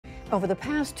Over the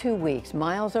past 2 weeks,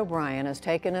 Miles O'Brien has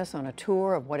taken us on a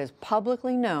tour of what is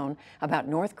publicly known about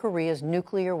North Korea's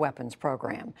nuclear weapons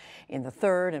program. In the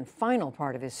third and final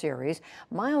part of his series,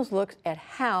 Miles looks at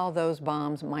how those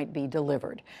bombs might be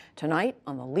delivered. Tonight,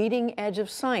 on the leading edge of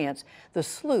science, the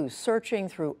sleuth searching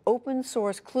through open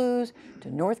source clues to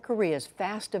North Korea's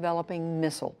fast-developing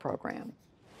missile program.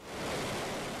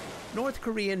 North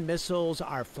Korean missiles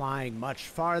are flying much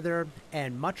farther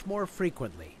and much more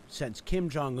frequently since Kim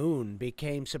Jong-un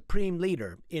became supreme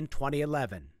leader in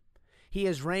 2011. He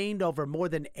has reigned over more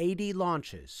than 80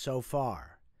 launches so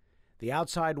far. The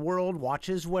outside world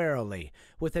watches warily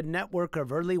with a network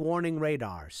of early warning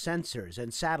radar, sensors,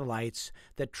 and satellites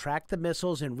that track the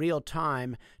missiles in real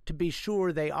time to be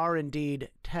sure they are indeed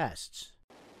tests.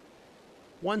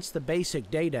 Once the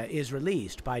basic data is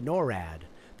released by NORAD,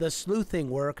 the sleuthing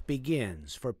work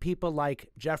begins for people like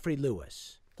Jeffrey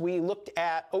Lewis. We looked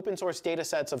at open source data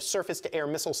sets of surface-to-air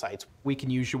missile sites. We can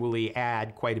usually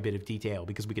add quite a bit of detail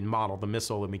because we can model the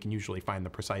missile and we can usually find the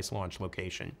precise launch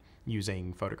location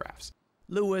using photographs.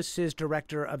 Lewis is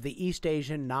director of the East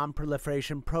Asian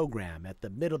Non-Proliferation Program at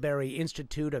the Middlebury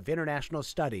Institute of International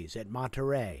Studies at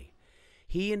Monterey.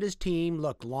 He and his team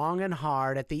looked long and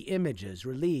hard at the images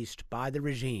released by the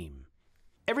regime.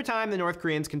 Every time the North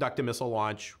Koreans conduct a missile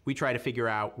launch, we try to figure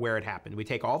out where it happened. We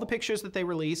take all the pictures that they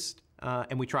released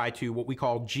and we try to, what we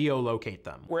call, geolocate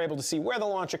them. We're able to see where the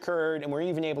launch occurred, and we're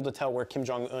even able to tell where Kim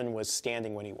Jong-un was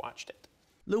standing when he watched it.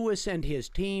 Lewis and his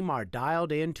team are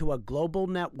dialed into a global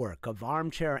network of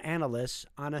armchair analysts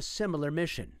on a similar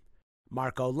mission.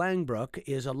 Marco Langbroek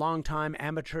is a longtime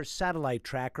amateur satellite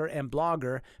tracker and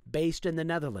blogger based in the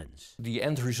Netherlands. The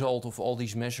end result of all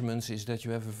these measurements is that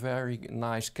you have a very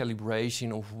nice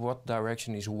calibration of what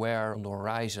direction is where on the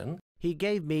horizon. He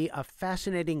gave me a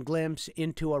fascinating glimpse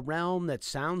into a realm that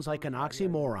sounds like an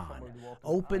oxymoron: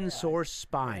 open source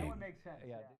spying.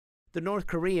 The North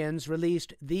Koreans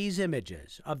released these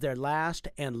images of their last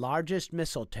and largest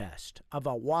missile test of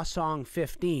a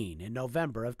Hwasong-15 in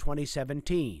November of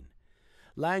 2017.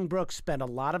 Langbroek spent a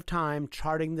lot of time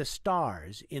charting the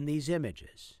stars in these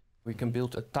images. We can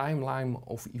build a timeline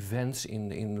of events in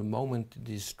the moment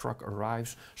this truck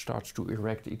arrives, starts to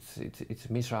erect its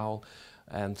missile,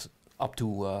 and up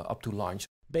to launch.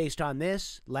 Based on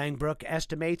this, Langbroek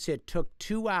estimates it took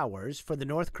 2 hours for the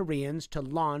North Koreans to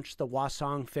launch the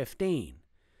Hwasong-15.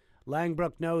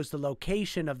 Langbroek knows the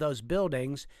location of those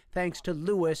buildings thanks to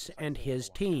Lewis and his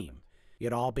team.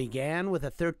 It all began with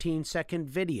a 13-second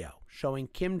video showing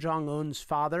Kim Jong-un's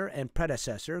father and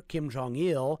predecessor, Kim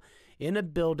Jong-il, in a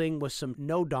building with some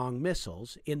Nodong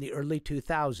missiles in the early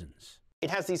 2000s. It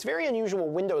has these very unusual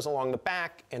windows along the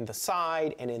back and the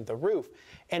side and in the roof.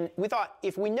 And we thought,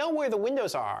 if we know where the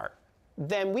windows are,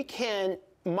 then we can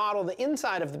model the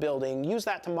inside of the building, use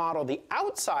that to model the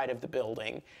outside of the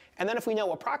building, and then if we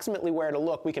know approximately where to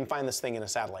look, we can find this thing in a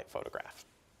satellite photograph.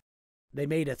 They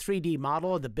made a 3D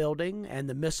model of the building and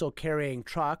the missile-carrying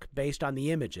truck based on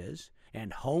the images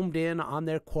and homed in on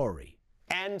their quarry.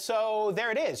 And so there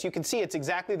it is. You can see it's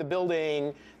exactly the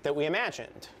building that we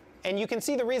imagined. And you can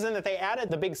see the reason that they added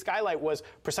the big skylight was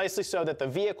precisely so that the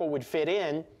vehicle would fit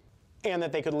in and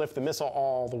that they could lift the missile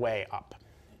all the way up.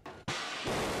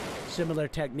 Similar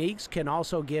techniques can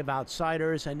also give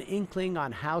outsiders an inkling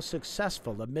on how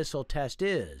successful a missile test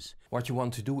is. What you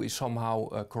want to do is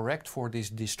somehow correct for this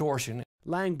distortion.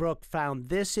 Langbroek found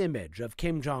this image of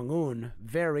Kim Jong-un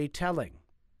very telling.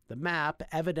 The map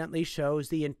evidently shows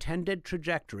the intended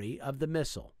trajectory of the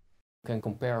missile. You can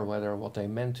compare whether what they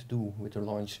meant to do with the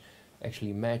launch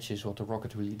actually matches what the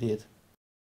rocket really did.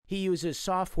 He uses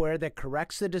software that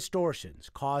corrects the distortions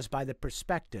caused by the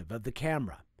perspective of the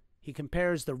camera. He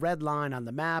compares the red line on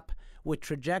the map with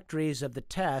trajectories of the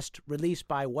test released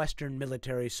by Western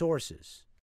military sources.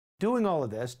 Doing all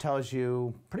of this tells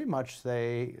you pretty much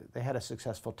they had a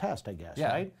successful test, I guess,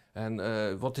 yeah. Right?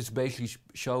 And what this basically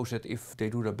shows that if they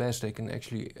do their best, they can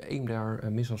actually aim their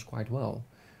missiles quite well,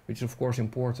 which is of course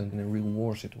important in a real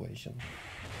war situation.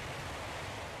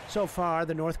 So far,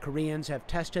 the North Koreans have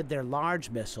tested their large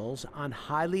missiles on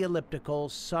highly elliptical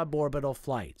suborbital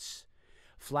flights.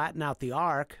 Flatten out the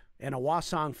arc, and a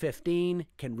Hwasong-15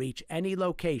 can reach any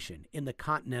location in the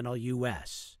continental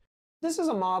U.S. This is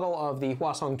a model of the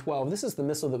Hwasong-12. This is the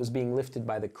missile that was being lifted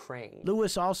by the crane.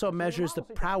 Lewis also measures the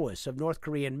prowess of North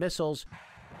Korean missiles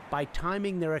by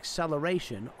timing their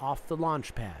acceleration off the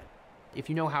launch pad. If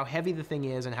you know how heavy the thing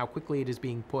is and how quickly it is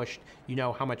being pushed, you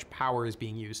know how much power is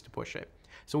being used to push it.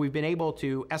 So we've been able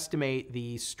to estimate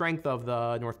the strength of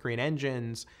the North Korean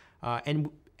engines, and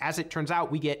as it turns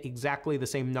out, we get exactly the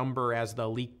same number as the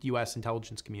leaked U.S.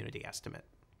 intelligence community estimate.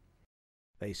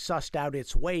 They sussed out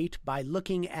its weight by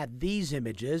looking at these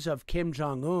images of Kim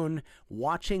Jong-un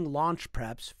watching launch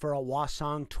preps for a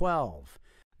Hwasong-12.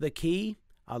 The key?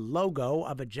 A logo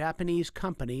of a Japanese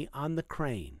company on the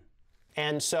crane.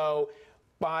 And so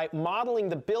by modeling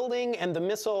the building and the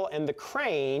missile and the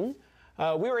crane,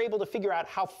 we were able to figure out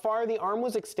how far the arm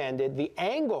was extended, the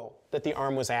angle that the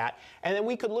arm was at, and then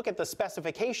we could look at the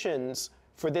specifications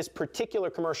for this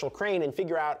particular commercial crane and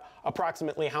figure out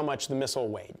approximately how much the missile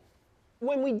weighed.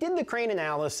 When we did the crane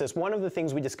analysis, one of the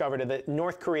things we discovered is that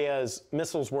North Korea's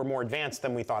missiles were more advanced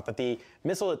than we thought, that the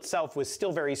missile itself was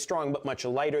still very strong but much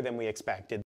lighter than we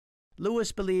expected.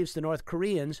 Lewis believes the North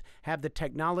Koreans have the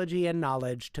technology and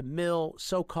knowledge to mill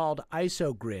so-called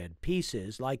isogrid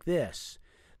pieces like this.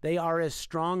 They are as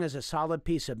strong as a solid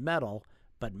piece of metal,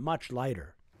 but much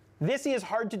lighter. This is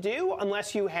hard to do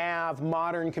unless you have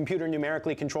modern computer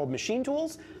numerically controlled machine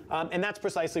tools, and that's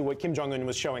precisely what Kim Jong-un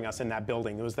was showing us in that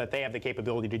building. It was that they have the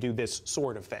capability to do this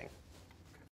sort of thing.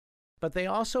 But they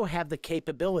also have the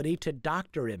capability to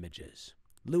doctor images.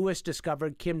 Lewis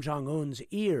discovered Kim Jong-un's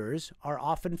ears are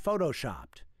often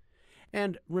photoshopped.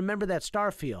 And remember that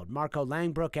star field Marco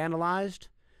Langbroek analyzed?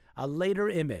 A later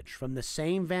image from the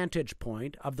same vantage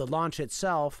point of the launch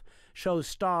itself shows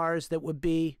stars that would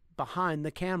be behind the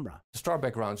camera. The star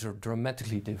backgrounds are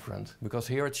dramatically different because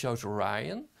here it shows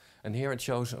Orion and here it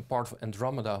shows a part of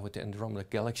Andromeda with the Andromeda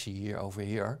galaxy here over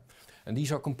here. And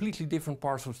these are completely different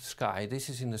parts of the sky. This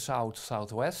is in the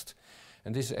southwest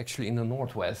and this is actually in the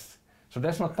northwest. So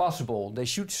that's not possible. They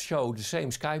should show the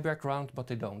same sky background, but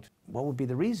they don't. What would be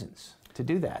the reasons to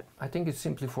do that? I think it's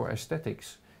simply for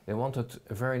aesthetics. They wanted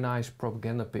very nice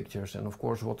propaganda pictures, and of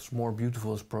course what's more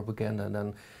beautiful is propaganda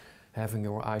than having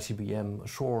your ICBM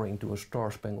soaring to a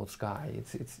star-spangled sky.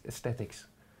 It's aesthetics.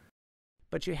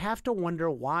 But you have to wonder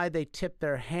why they tip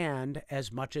their hand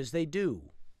as much as they do.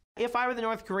 If I were the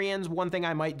North Koreans, one thing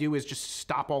I might do is just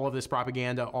stop all of this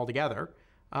propaganda altogether.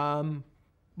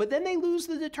 But then they lose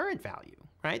the deterrent value,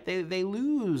 right? They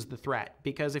lose the threat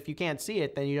because if you can't see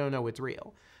it, then you don't know it's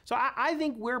real. So I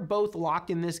think we're both locked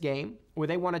in this game where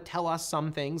they want to tell us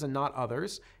some things and not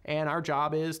others. And our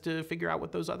job is to figure out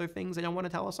what those other things they don't want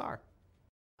to tell us are.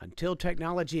 Until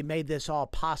technology made this all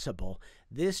possible,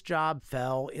 this job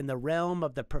fell in the realm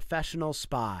of the professional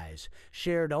spies,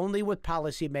 shared only with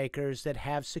policymakers that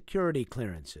have security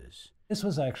clearances. This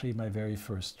was actually my very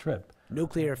first trip.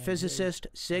 Nuclear physicist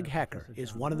Sig Hecker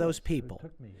is one of those people.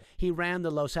 He ran the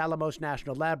Los Alamos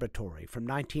National Laboratory from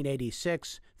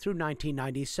 1986 through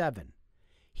 1997.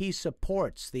 He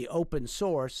supports the open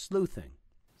source sleuthing.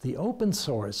 The open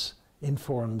source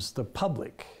informs the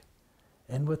public.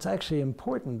 And what's actually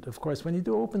important, of course, when you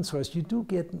do open source, you do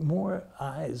get more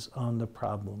eyes on the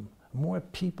problem, more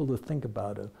people to think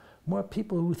about it, more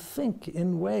people who think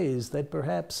in ways that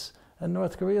perhaps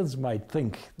North Koreans might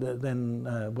think than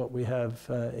what we have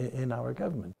in our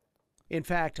government. In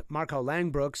fact, Marco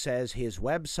Langbroek says his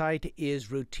website is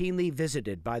routinely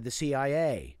visited by the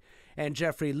CIA, and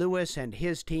Jeffrey Lewis and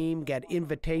his team get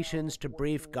invitations to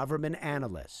brief government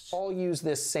analysts. All use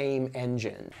this same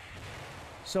engine.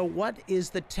 So what is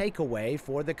the takeaway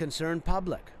for the concerned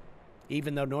public?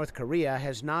 Even though North Korea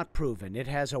has not proven it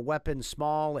has a weapon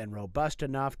small and robust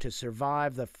enough to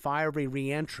survive the fiery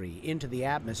re-entry into the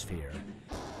atmosphere,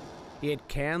 it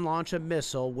can launch a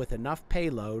missile with enough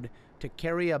payload to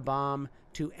carry a bomb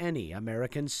to any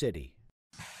American city.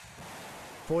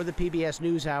 For the PBS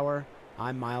NewsHour,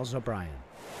 I'm Miles O'Brien.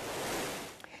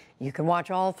 You can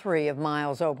watch all three of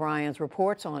Miles O'Brien's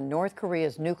reports on North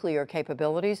Korea's nuclear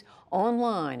capabilities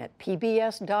online at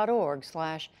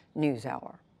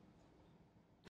pbs.org/newshour.